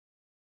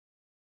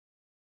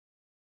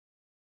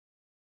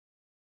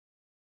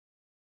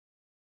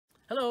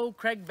Hello,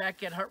 Craig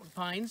back at Heartwood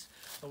Pines.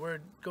 We're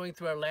going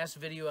through our last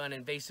video on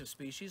invasive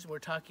species. We're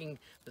talking,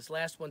 this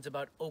last one's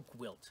about oak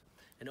wilt.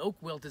 And oak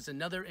wilt is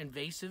another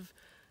invasive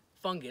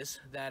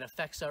fungus that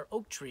affects our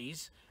oak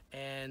trees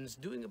and is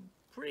doing a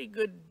pretty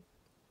good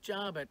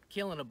job at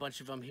killing a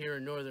bunch of them here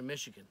in northern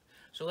Michigan.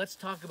 So let's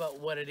talk about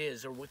what it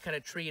is, or what kind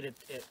of tree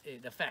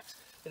it affects.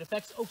 It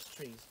affects oak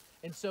trees.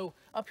 And so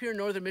up here in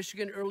northern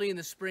Michigan, early in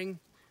the spring,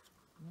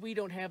 we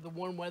don't have the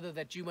warm weather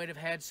that you might have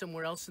had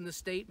somewhere else in the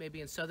state, maybe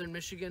in southern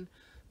Michigan,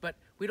 but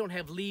we don't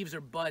have leaves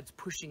or buds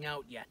pushing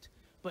out yet.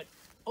 But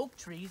oak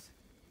trees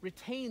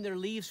retain their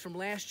leaves from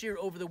last year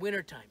over the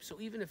winter time. So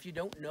even if you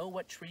don't know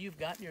what tree you've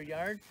got in your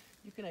yard,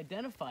 you can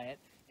identify it,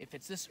 if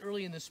it's this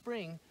early in the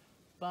spring,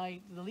 by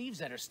the leaves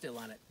that are still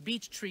on it.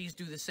 Beech trees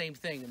do the same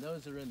thing, and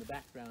those are in the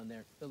background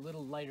there. They're a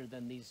little lighter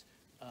than these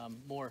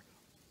more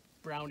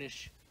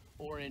brownish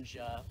orange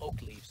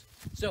oak leaves.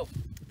 So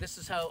this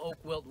is how oak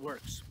wilt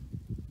works.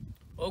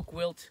 Oak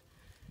wilt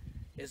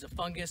is a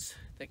fungus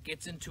that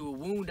gets into a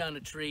wound on a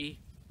tree.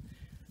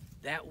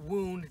 That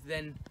wound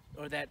then,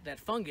 or that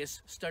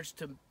fungus starts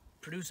to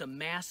produce a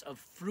mass of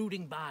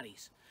fruiting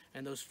bodies.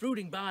 And those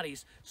fruiting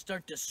bodies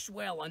start to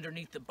swell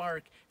underneath the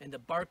bark, and the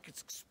bark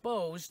gets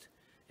exposed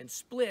and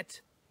split,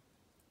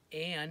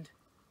 and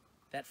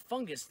that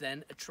fungus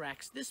then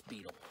attracts this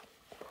beetle,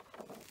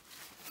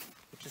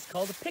 which is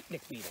called a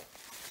picnic beetle.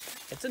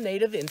 It's a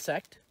native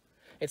insect.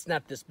 It's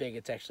not this big,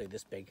 it's actually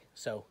this big,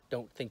 so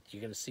don't think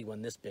you're gonna see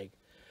one this big.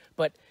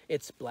 But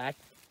it's black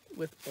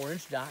with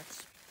orange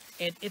dots,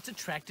 and it's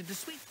attracted to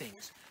sweet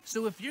things.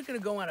 So if you're gonna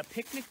go on a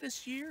picnic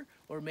this year,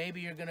 or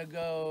maybe you're gonna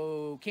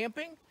go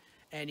camping,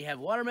 and you have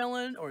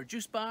watermelon, or a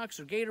juice box,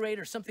 or Gatorade,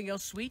 or something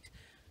else sweet,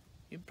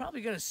 you're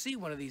probably gonna see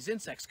one of these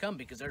insects come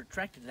because they're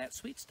attracted to that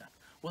sweet stuff.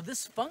 Well,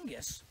 this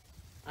fungus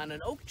on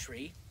an oak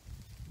tree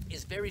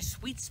is very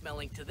sweet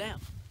smelling to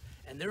them,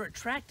 and they're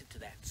attracted to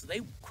that. So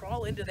they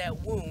crawl into that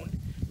wound,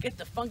 get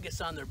the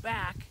fungus on their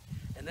back,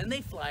 and then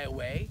they fly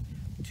away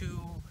to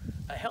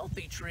a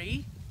healthy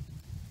tree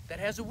that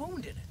has a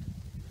wound in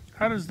it.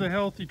 How does the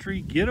healthy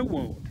tree get a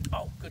wound?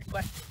 Oh, good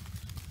question.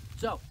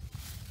 So,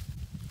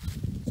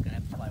 it's gonna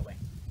have to fly away.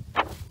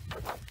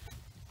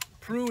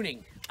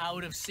 Pruning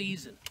out of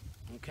season.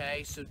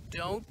 Okay, so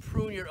don't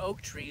prune your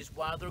oak trees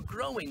while they're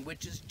growing,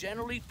 which is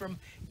generally from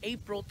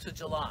April to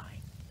July.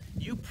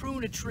 You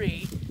prune a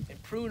tree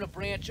and prune a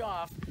branch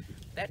off,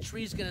 that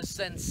tree's gonna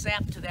send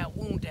sap to that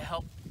wound to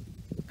help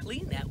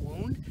clean that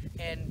wound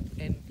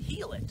and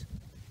heal it.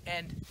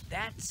 And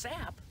that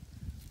sap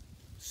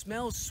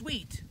smells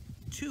sweet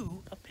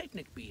to a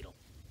picnic beetle.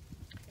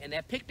 And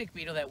that picnic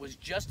beetle that was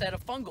just at a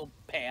fungal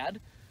pad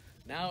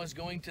now is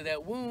going to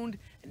that wound,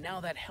 and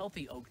now that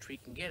healthy oak tree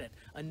can get it.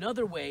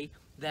 Another way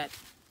that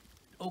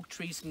oak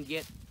trees can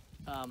get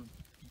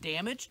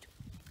damaged,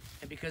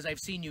 and because I've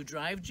seen you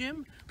drive,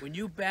 Jim, when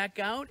you back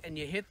out and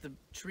you hit the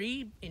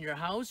tree in your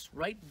house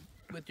right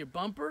with your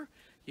bumper,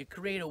 you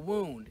create a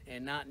wound,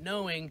 and not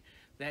knowing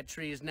that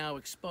tree is now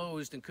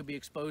exposed and could be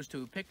exposed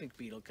to a picnic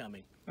beetle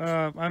coming.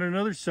 On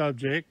another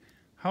subject,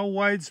 how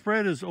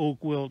widespread is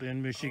oak wilt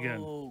in Michigan?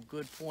 Oh,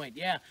 good point.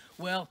 Yeah,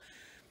 well,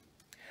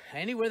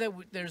 anywhere that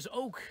there's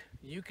oak,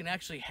 you can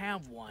actually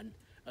have one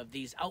of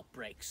these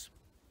outbreaks.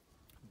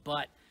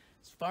 But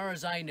as far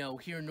as I know,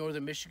 here in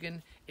northern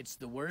Michigan, it's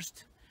the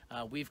worst.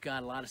 We've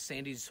got a lot of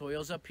sandy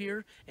soils up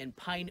here and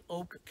pine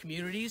oak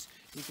communities.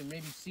 You can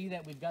maybe see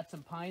that we've got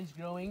some pines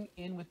growing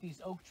in with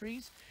these oak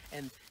trees,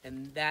 and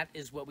that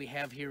is what we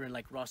have here in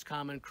like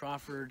Roscommon,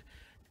 Crawford,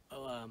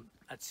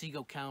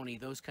 Otsego County,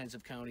 those kinds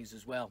of counties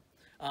as well.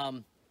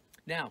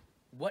 Now,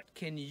 what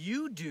can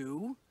you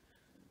do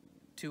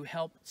to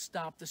help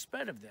stop the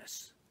spread of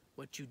this?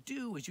 What you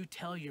do is you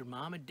tell your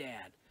mom and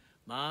dad,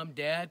 Mom,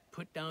 Dad,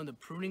 put down the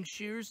pruning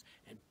shears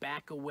and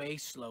back away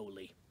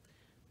slowly.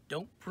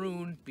 Don't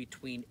prune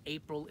between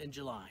April and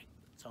July.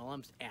 That's all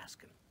I'm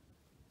asking.